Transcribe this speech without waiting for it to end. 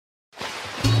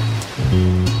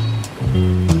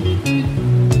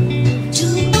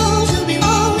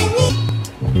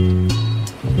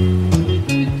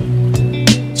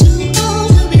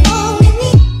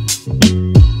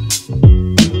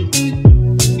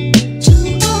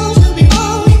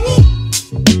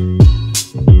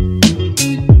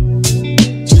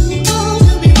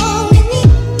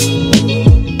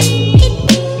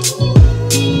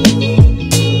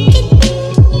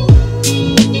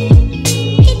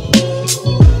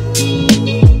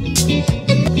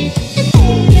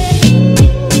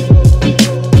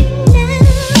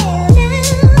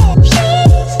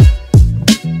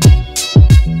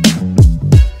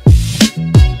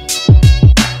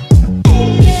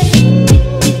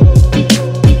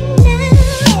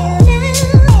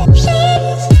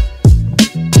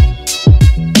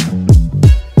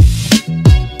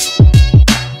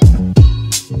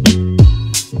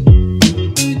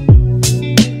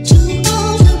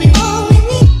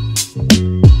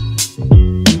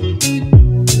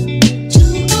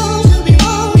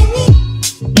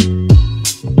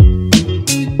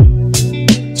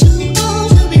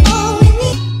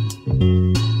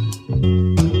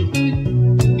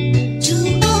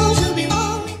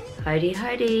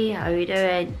Howdy, how are you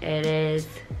doing? It is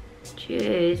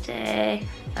Tuesday,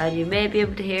 and you may be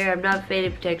able to hear I'm not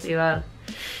feeling particularly well.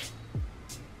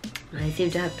 I seem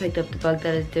to have picked up the bug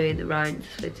that is doing the rounds,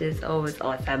 which is always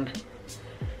awesome.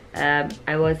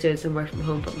 I was doing some work from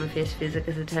home, but my face feels like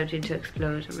it's attempting to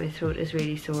explode and my throat is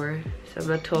really sore, so I'm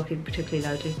not talking particularly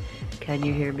loudly. Can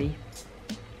you hear me?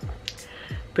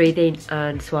 Breathing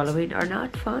and swallowing are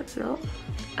not fun at all,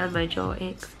 and my jaw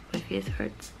aches, my face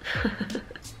hurts.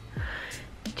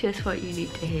 Just what you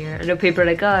need to hear. I know people are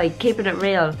like, oh, keeping it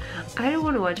real. I don't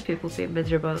want to watch people be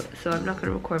miserable, so I'm not going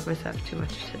to record myself too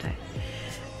much today.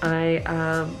 I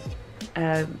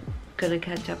am going to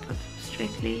catch up on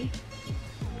Strictly,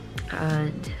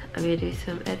 and I'm going to do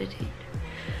some editing.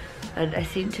 And I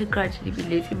seem to gradually be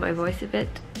losing my voice a bit.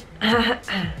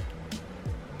 I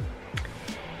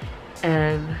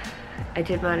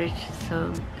did manage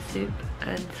some soup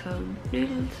and some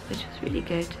noodles, which was really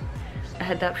good. I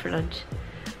had that for lunch.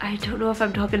 I don't know if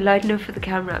I'm talking loud enough for the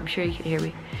camera. I'm sure you can hear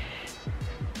me.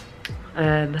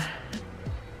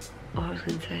 What I was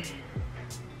going to say.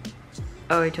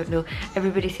 Oh, I don't know.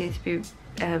 Everybody seems to be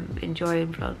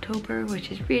enjoying Vlogtober,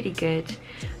 which is really good.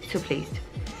 So pleased.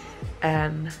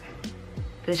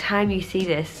 The time you see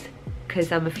this,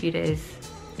 because I'm a few days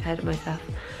ahead of myself,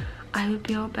 I would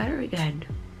be all better again.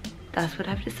 That's what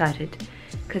I've decided,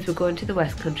 because we're going to the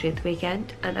West Country at the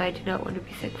weekend and I do not want to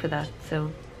be sick for that,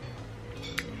 so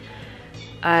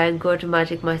I'm going to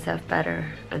magic myself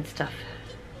better and stuff.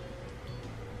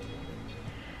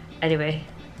 Anyway,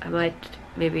 I might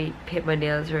maybe paint my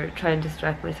nails or try and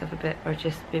distract myself a bit, or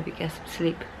just maybe get some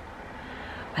sleep.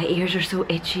 My ears are so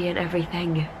itchy and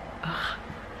everything. Ugh,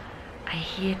 I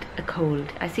hate a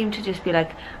cold. I seem to just be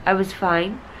like, I was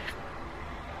fine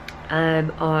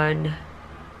on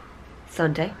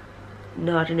Sunday,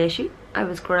 not an issue. I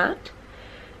was grand,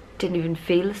 didn't even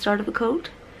feel the start of a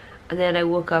cold. And then I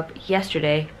woke up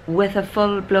yesterday with a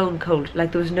full-blown cold,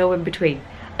 like there was no in between.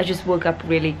 I just woke up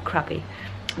really crappy.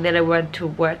 And then I went to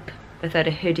work without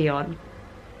a hoodie on.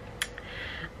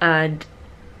 And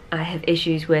I have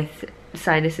issues with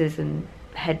sinuses and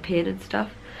head pain and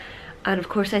stuff. And of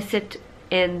course I sit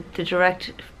in the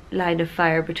direct line of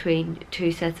fire between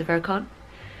two sets of aircon.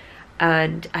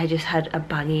 And I just had a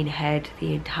banging head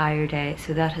the entire day.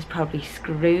 So that has probably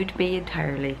screwed me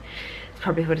entirely. It's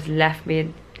probably what has left me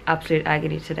in absolute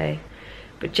agony today.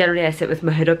 But generally I sit with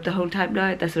my hood up the whole time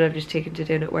now. That's what I've just taken to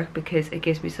doing at work, because it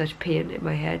gives me such pain in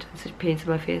my head and such pains in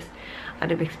my face,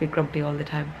 and it makes me grumpy all the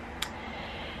time.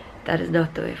 That is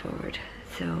not the way forward.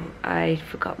 So I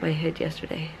forgot my hood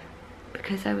yesterday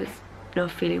because I was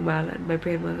not feeling well and my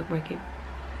brain wasn't working.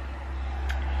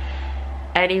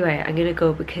 Anyway, I'm gonna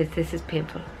go because this is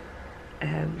painful.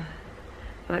 I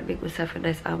might make myself a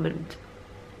nice almond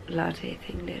latte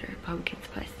thing later, pumpkin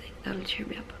spice thing. That'll cheer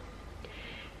me up.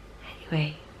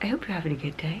 Anyway, I hope you're having a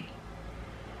good day.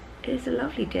 It is a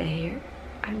lovely day here.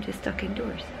 I'm just stuck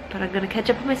indoors, but I'm gonna catch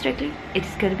up on my Strictly.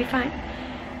 It's gonna be fine.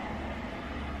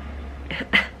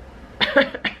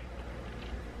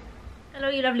 Hello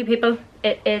you lovely people.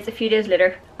 It is a few days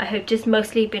later. I have just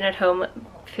mostly been at home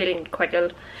feeling quite ill.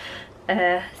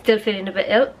 Still feeling a bit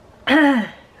ill,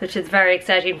 which is very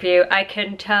exciting for you, I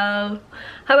can tell.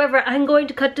 However, I'm going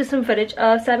to cut to some footage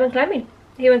of Simon climbing.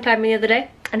 He went climbing the other day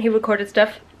and he recorded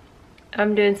stuff.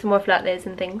 I'm doing some more flat lays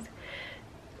and things.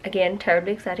 Again,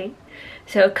 terribly exciting.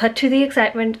 So cut to the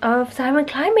excitement of Simon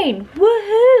climbing.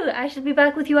 Woohoo! I shall be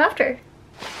back with you after.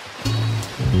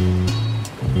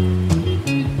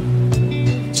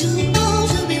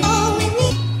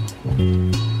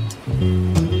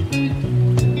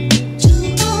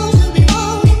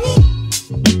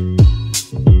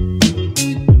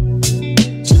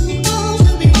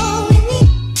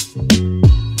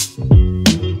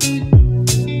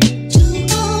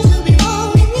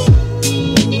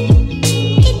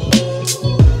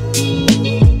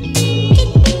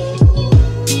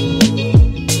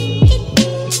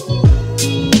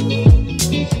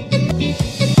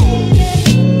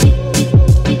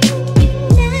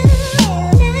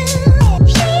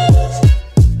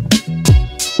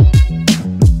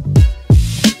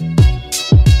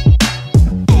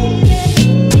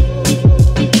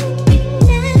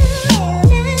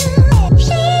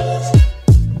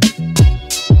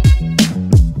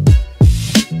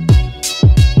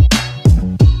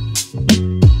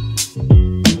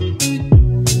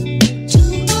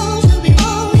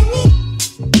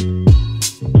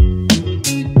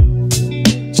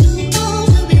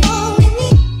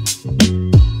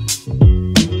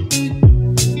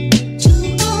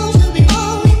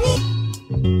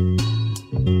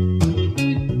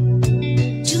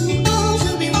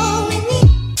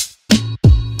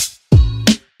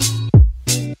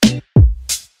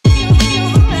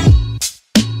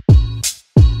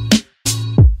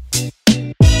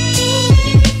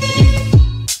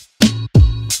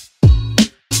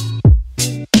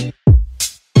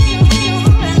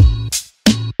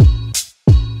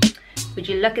 Would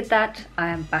you look at that? I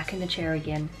am back in the chair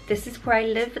again. This is where I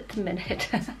live at the minute.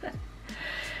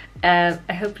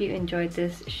 I hope you enjoyed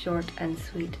this short and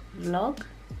sweet vlog.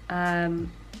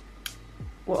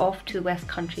 We're off to the West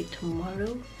Country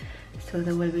tomorrow, so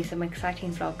there will be some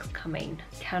exciting vlogs coming.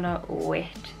 Cannot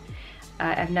wait.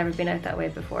 I've never been out that way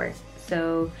before,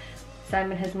 so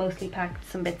Simon has mostly packed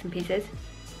some bits and pieces.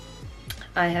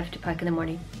 I have to pack in the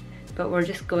morning, but we're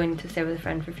just going to stay with a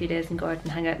friend for a few days and go out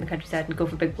and hang out in the countryside and go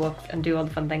for big walks and do all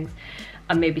the fun things,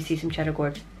 and maybe see some Cheddar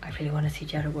Gorge. I really want to see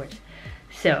Cheddar Gorge,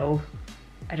 so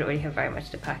I don't really have very much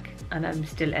to pack, and I'm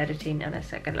still editing, and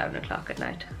it's like 11 o'clock at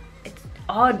night. It's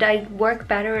odd, I work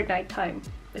better at night time.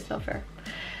 It's not fair.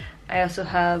 I also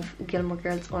have Gilmore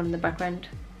Girls on in the background.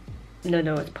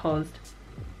 No, it's paused.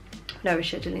 Now we're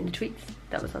scheduling the tweets.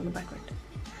 That was on the background.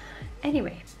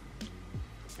 Anyway,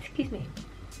 excuse me.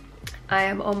 I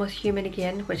am almost human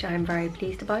again, which I am very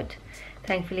pleased about.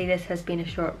 Thankfully this has been a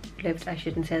short-lived, I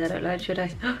shouldn't say that out loud, should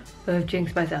I? I've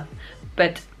jinxed myself.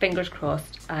 But fingers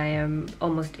crossed, I am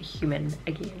almost human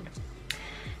again.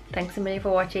 Thanks a million for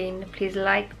watching. Please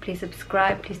like, please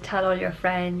subscribe, please tell all your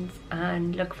friends,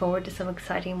 and look forward to some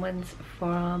exciting ones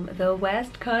from the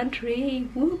West Country.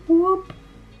 Whoop whoop.